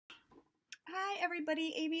Hi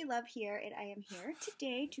everybody, Amy Love here, and I am here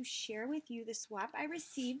today to share with you the swap I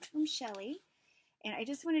received from Shelly. And I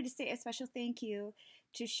just wanted to say a special thank you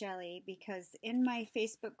to Shelly because in my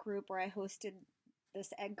Facebook group where I hosted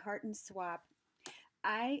this egg carton swap,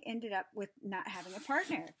 I ended up with not having a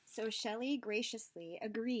partner. So Shelly graciously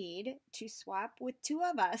agreed to swap with two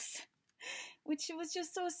of us, which was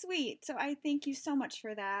just so sweet. So I thank you so much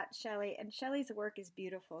for that, Shelly. And Shelly's work is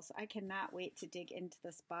beautiful, so I cannot wait to dig into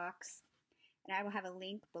this box. And I will have a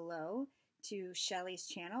link below to Shelly's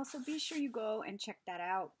channel, so be sure you go and check that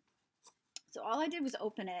out. So all I did was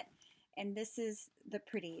open it, and this is the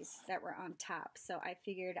pretties that were on top. So I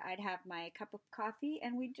figured I'd have my cup of coffee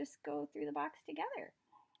and we'd just go through the box together.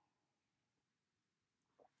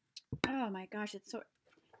 Oh my gosh, it's so,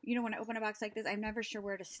 when I open a box like this, I'm never sure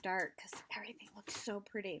where to start because everything looks so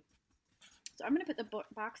pretty. So I'm going to put the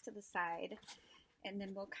box to the side, and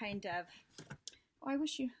then we'll kind of, I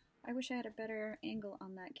wish I had a better angle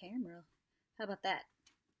on that camera. How about that?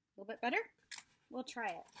 A little bit better? We'll try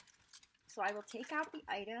it. So I will take out the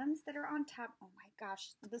items that are on top. Oh my gosh,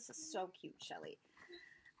 this is so cute, Shelly.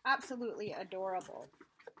 Absolutely adorable.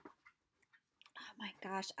 Oh my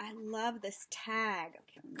gosh, I love this tag.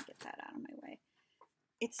 Okay, let me get that out of my way.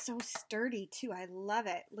 It's so sturdy too. I love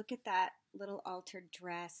it. Look at that little altered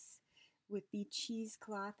dress with the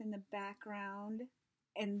cheesecloth in the background.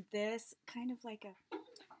 And this kind of like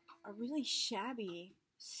a really shabby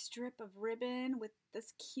strip of ribbon with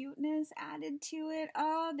this cuteness added to it.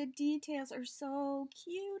 Oh, the details are so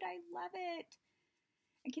cute. I love it.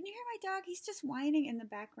 And can you hear my dog? He's just whining in the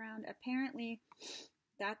background. Apparently,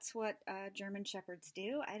 that's what German Shepherds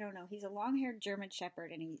do. I don't know. He's a long-haired German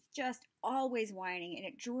Shepherd, and he's just always whining, and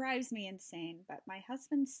it drives me insane. But my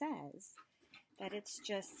husband says that it's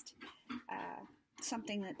just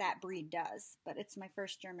something that breed does. But it's my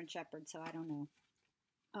first German Shepherd, so I don't know.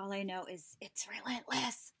 All I know is it's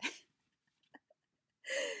relentless.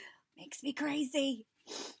 Makes me crazy.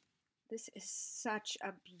 This is such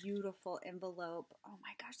a beautiful envelope. Oh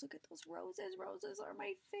my gosh, look at those roses. Roses are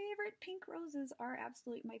my favorite. Pink roses are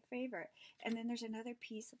absolutely my favorite. And then there's another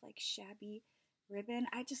piece of like shabby ribbon.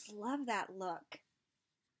 I just love that look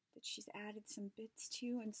that she's added some bits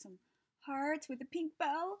to, and some hearts with a pink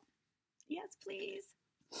bow. Yes, please.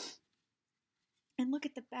 And look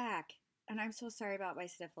at the back. And I'm so sorry about my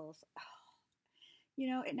sniffles.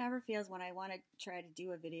 Oh, it never fails when I want to try to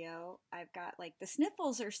do a video. I've got like the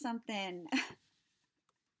sniffles or something.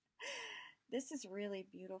 This is really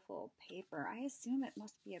beautiful paper. I assume it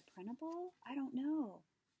must be a printable. I don't know.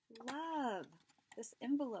 Love this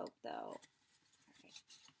envelope though. Okay.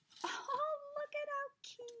 Oh, look at how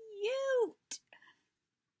cute.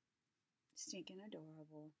 Stinking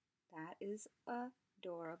adorable. That is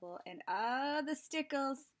adorable. And the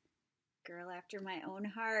stickles. Girl after my own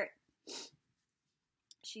heart.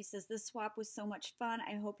 She says, this swap was so much fun.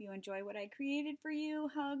 I hope you enjoy what I created for you.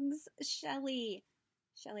 Hugs, Shelly.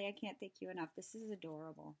 Shelly, I can't thank you enough. This is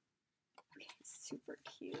adorable. Okay, super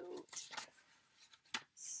cute.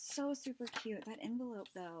 So super cute. That envelope,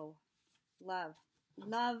 though. Love.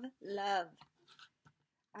 Love, love.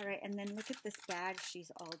 All right, and then look at this bag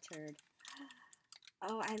she's altered.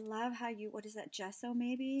 Oh, I love how what is that, gesso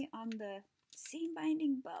maybe, on the seam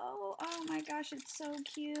binding bow. Oh my gosh, it's so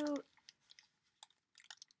cute.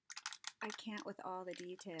 I can't with all the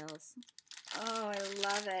details. Oh, I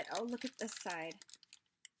love it. Oh, look at this side.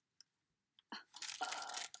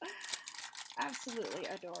 Absolutely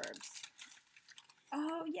adorbs.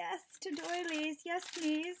 Oh, yes, to doilies. Yes,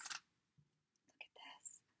 please. Look at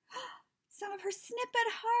this. Some of her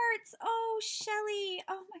snippet hearts. Oh, Shelly.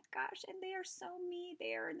 Oh my gosh, and they are so me.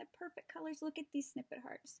 They are in the perfect colors. Look at these snippet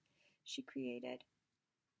hearts she created.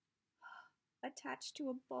 Attached to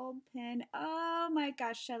a bulb pin. Oh my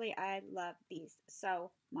gosh, Shelly, I love these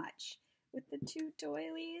so much. With the two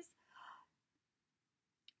doilies.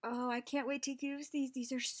 Oh, I can't wait to use these.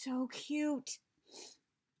 These are so cute.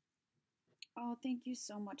 Oh, thank you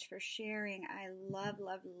so much for sharing. I love,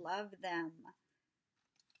 love, love them.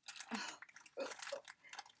 Oh,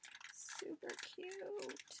 super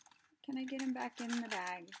cute. Can I get them back in the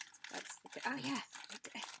bag? That's the, oh, yes.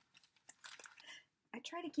 I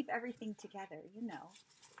try to keep everything together,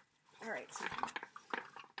 All right, so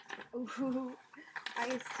ooh, I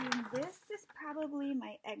assume this is probably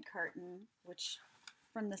my egg carton, which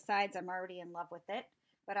from the sides I'm already in love with it.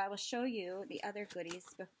 But I will show you the other goodies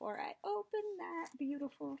before I open that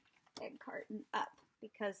beautiful egg carton up,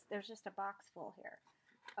 because there's just a box full here.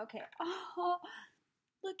 Okay. Oh,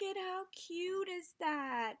 look at how cute is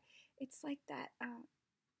that. It's like that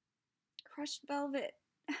crushed velvet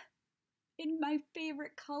in my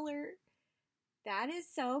favorite color. That is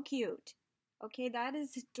so cute. Okay, that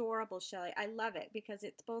is adorable, Shelly. I love it because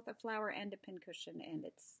it's both a flower and a pincushion, and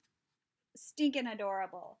it's stinking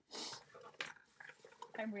adorable.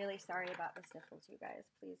 I'm really sorry about the sniffles, you guys.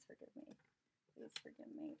 Please forgive me. Please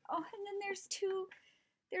forgive me. Oh, and then there's two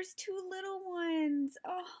little ones.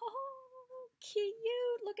 Oh,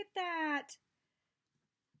 cute. Look at that.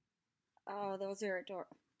 Oh, those are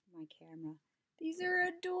adorable. My camera. These are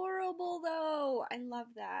adorable, though. I love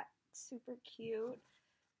that. Super cute.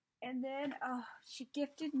 And then, oh, she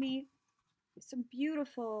gifted me some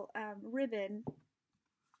beautiful ribbon.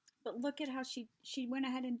 But look at how she went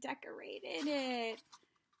ahead and decorated it.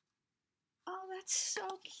 Oh, that's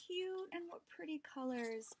so cute. And what pretty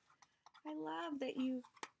colors. I love that you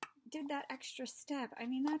did that extra step. I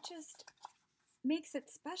mean, that just makes it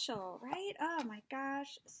special, right? Oh my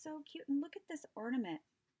gosh, so cute. And look at this ornament.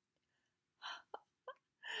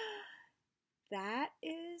 That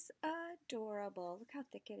is adorable. Look how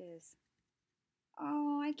thick it is.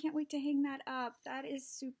 Oh, I can't wait to hang that up. That is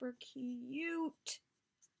super cute.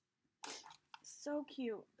 So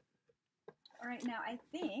cute. All right, now I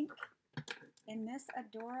think in this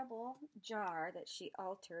adorable jar that she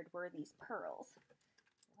altered were these pearls.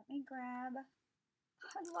 Let me grab.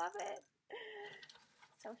 I love it.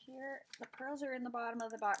 So here, the pearls are in the bottom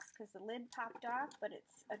of the box because the lid popped off, but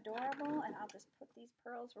it's adorable, and I'll just put these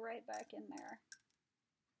pearls right back in there.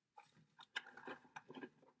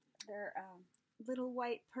 They're little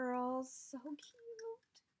white pearls, so cute.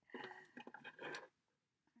 All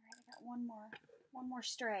right, I got one more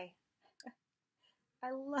stray.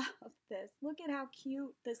 I love this. Look at how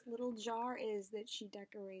cute this little jar is that she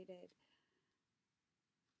decorated.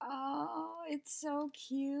 Oh, it's so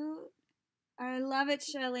cute. I love it,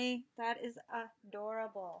 Shelly. That is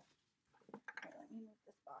adorable. Okay, let me move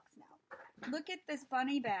this box now. Look at this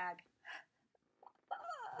bunny bag.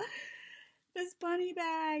 This bunny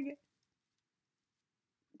bag.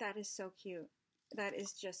 That is so cute. That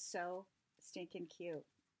is just so stinking cute.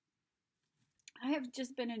 I have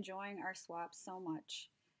just been enjoying our swaps so much.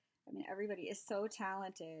 I mean, everybody is so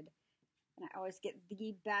talented. And I always get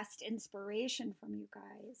the best inspiration from you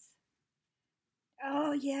guys.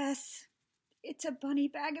 Oh, yes. It's a bunny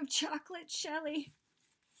bag of chocolate, Shelly.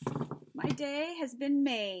 My day has been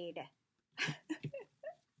made.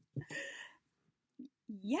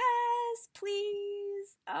 Yes,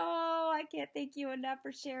 please. Oh, I can't thank you enough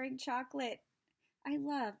for sharing chocolate. I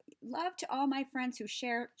love to all my friends who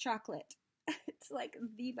share chocolate. It's like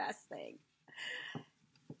the best thing.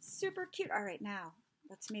 Super cute. All right, now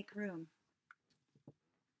let's make room.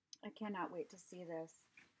 I cannot wait to see this.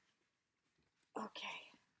 Okay.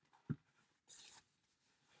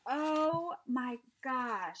 Oh my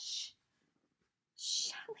gosh.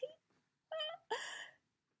 Shelly?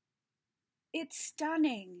 It's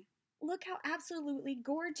stunning. Look how absolutely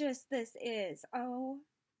gorgeous this is. Oh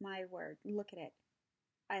my word. Look at it.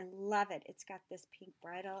 I love it. It's got this pink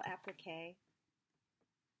bridal applique.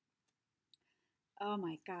 Oh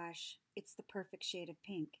my gosh. It's the perfect shade of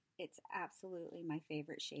pink. It's absolutely my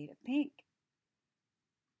favorite shade of pink.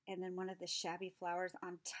 And then one of the shabby flowers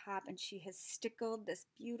on top, and she has stickled this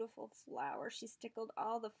beautiful flower. She stickled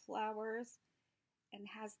all the flowers and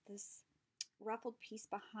has this ruffled piece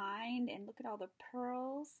behind, and look at all the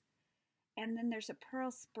pearls. And then there's a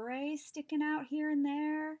pearl spray sticking out here and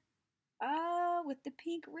there. Oh, with the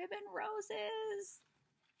pink ribbon roses.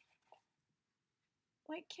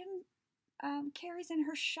 Like Kim carries in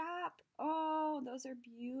her shop. Oh, those are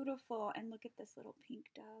beautiful. And look at this little pink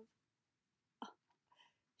dove. Oh,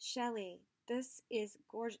 Shelly, this is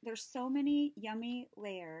gorgeous. There's so many yummy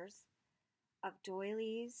layers of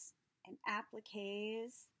doilies and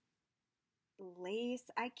appliques. Lace.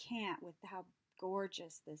 I can't with how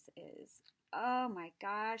gorgeous this is. Oh my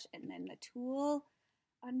gosh. And then the tulle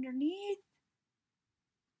underneath.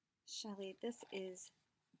 Shelly, this is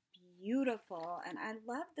beautiful. And I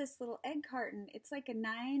love this little egg carton. It's like a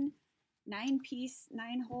nine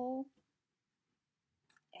hole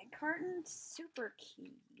egg carton. Super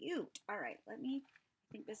cute. All right, I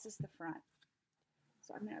think this is the front.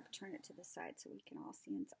 So I'm going to turn it to the side so we can all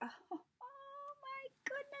see inside. Oh my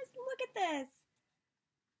goodness, look at this.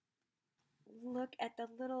 Look at the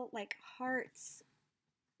little like hearts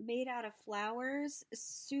made out of flowers.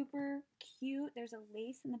 Super cute. There's a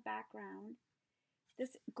lace in the background.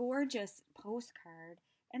 This gorgeous postcard.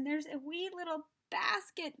 And there's a wee little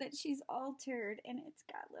basket that she's altered, and it's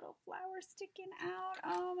got little flowers sticking out.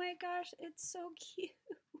 Oh my gosh, it's so cute.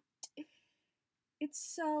 It's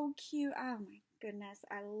so cute. Oh my goodness,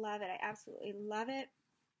 I love it. I absolutely love it.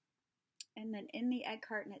 And then in the egg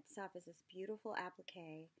carton itself is this beautiful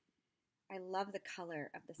applique. I love the color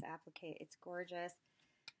of this applique. It's gorgeous.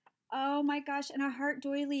 Oh my gosh, and a heart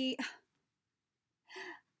doily.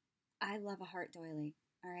 I love a heart doily.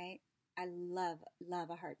 All right. I love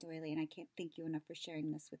a heart doily, and I can't thank you enough for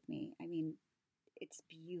sharing this with me. I mean, it's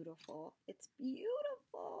beautiful. It's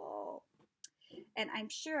beautiful. And I'm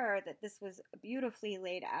sure that this was beautifully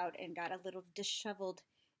laid out and got a little disheveled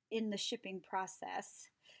in the shipping process.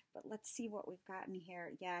 But let's see what we've gotten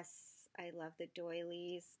here. Yes, I love the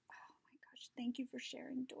doilies. Oh my gosh, thank you for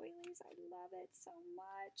sharing doilies. I love it so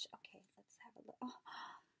much. Okay, let's have a look. Oh,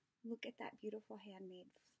 look at that beautiful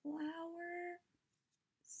handmade flower.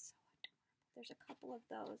 So adorable. There's a couple of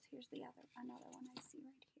those. Here's another one I see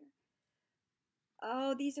right here.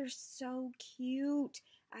 Oh, these are so cute.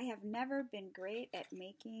 I have never been great at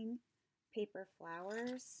making paper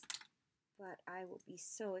flowers, but I will be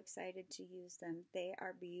so excited to use them. They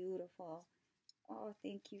are beautiful. Oh,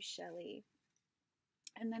 thank you, Shelly.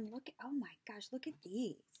 And then look, oh my gosh, look at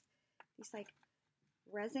these. These like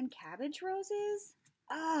resin cabbage roses.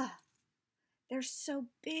 Ah, they're so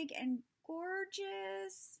big and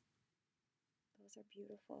gorgeous. Those are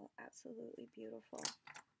beautiful, absolutely beautiful.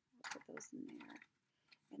 I'll put those in there.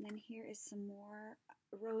 And then here is some more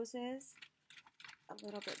roses, a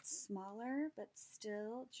little bit smaller, but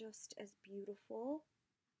still just as beautiful.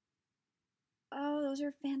 Oh, those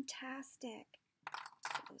are fantastic.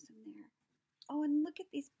 Put those in there. Oh, and look at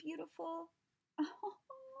these beautiful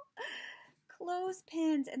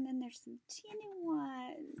clothespins. And then there's some teeny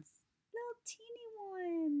ones, little teeny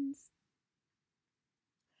ones.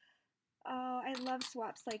 Oh, I love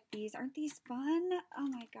swaps like these. Aren't these fun? Oh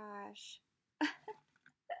my gosh.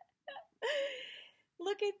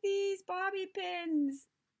 Look at these bobby pins.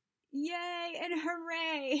 Yay and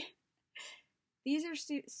hooray. These are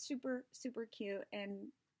super, super cute. And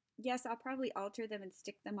yes, I'll probably alter them and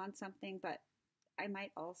stick them on something, but I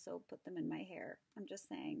might also put them in my hair. I'm just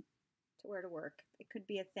saying, to wear to work. It could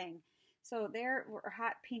be a thing. So there were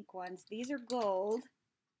hot pink ones. These are gold.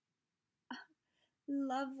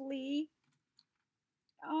 Lovely.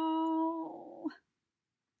 Oh,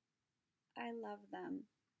 I love them.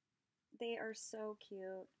 They are so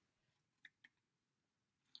cute.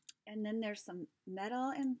 And then there's some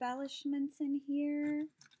metal embellishments in here.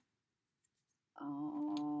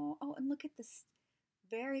 Oh, and look at this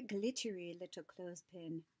very glittery little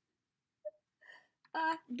clothespin.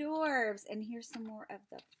 Adorbs. And here's some more of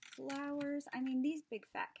the flowers. I mean, these big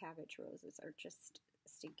fat cabbage roses are just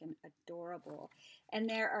stinking adorable. And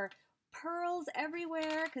there are pearls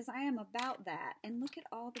everywhere because I am about that. And look at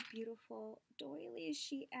all the beautiful doilies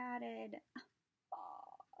she added.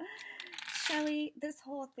 Oh. Shelly, this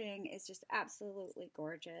whole thing is just absolutely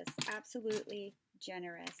gorgeous, absolutely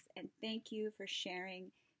generous, and thank you for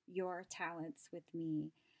sharing your talents with me.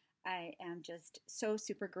 I am just so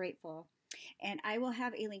super grateful. And I will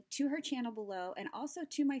have a link to her channel below and also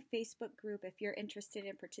to my Facebook group if you're interested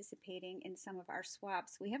in participating in some of our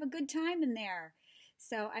swaps. We have a good time in there.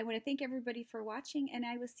 So I want to thank everybody for watching, and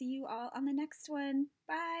I will see you all on the next one.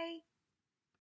 Bye.